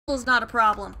is not a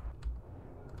problem.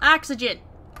 Oxygen.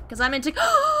 Because I'm into...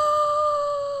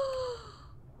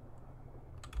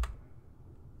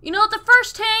 You know, the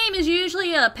first tame is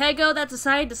usually a pego that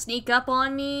decided to sneak up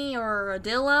on me, or a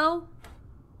dillo.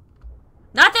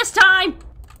 Not this time!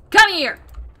 Come here!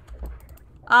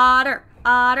 Otter,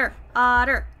 otter,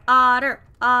 otter, otter,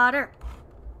 otter.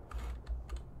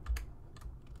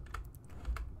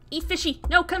 Eat fishy.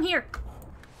 No, come here.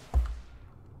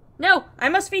 No, I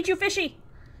must feed you fishy.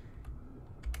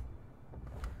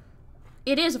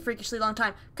 It is a freakishly long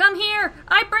time. Come here!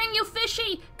 I bring you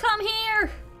fishy! Come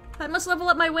here! I must level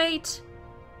up my weight.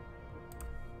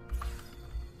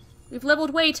 We've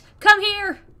leveled weight. Come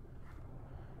here!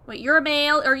 Wait, you're a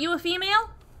male. Are you a female?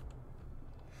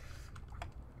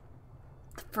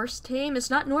 The first tame is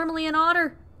not normally an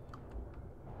otter.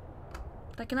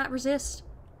 But I cannot resist.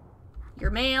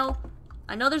 You're male.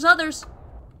 I know there's others.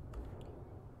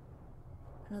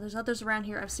 I know there's others around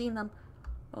here. I've seen them.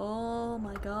 Oh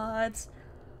my gods.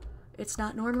 It's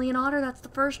not normally an otter. That's the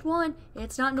first one.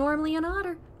 It's not normally an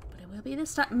otter. But it will be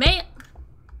this time. Man!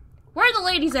 Where are the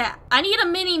ladies at? I need a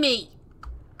mini-me.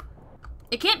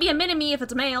 It can't be a mini-me if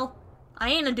it's a male. I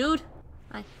ain't a dude.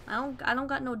 I don't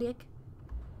got no dick.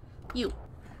 You.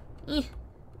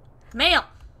 Male.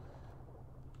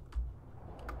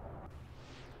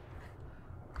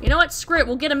 You know what? Screw it.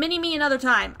 We'll get a mini-me another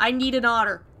time. I need an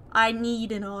otter. I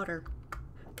need an otter.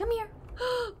 Come here.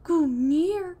 Come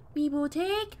here. We will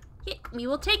take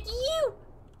you.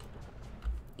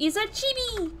 Is a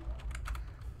chibi.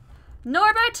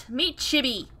 Norbert, meet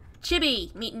Chibi.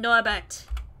 Chibi, meet Norbert.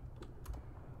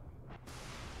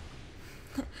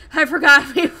 I forgot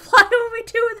why would we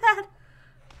do that?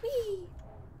 Whee.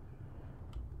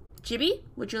 Chibi,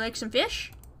 would you like some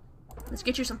fish? Let's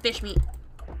get you some fish meat.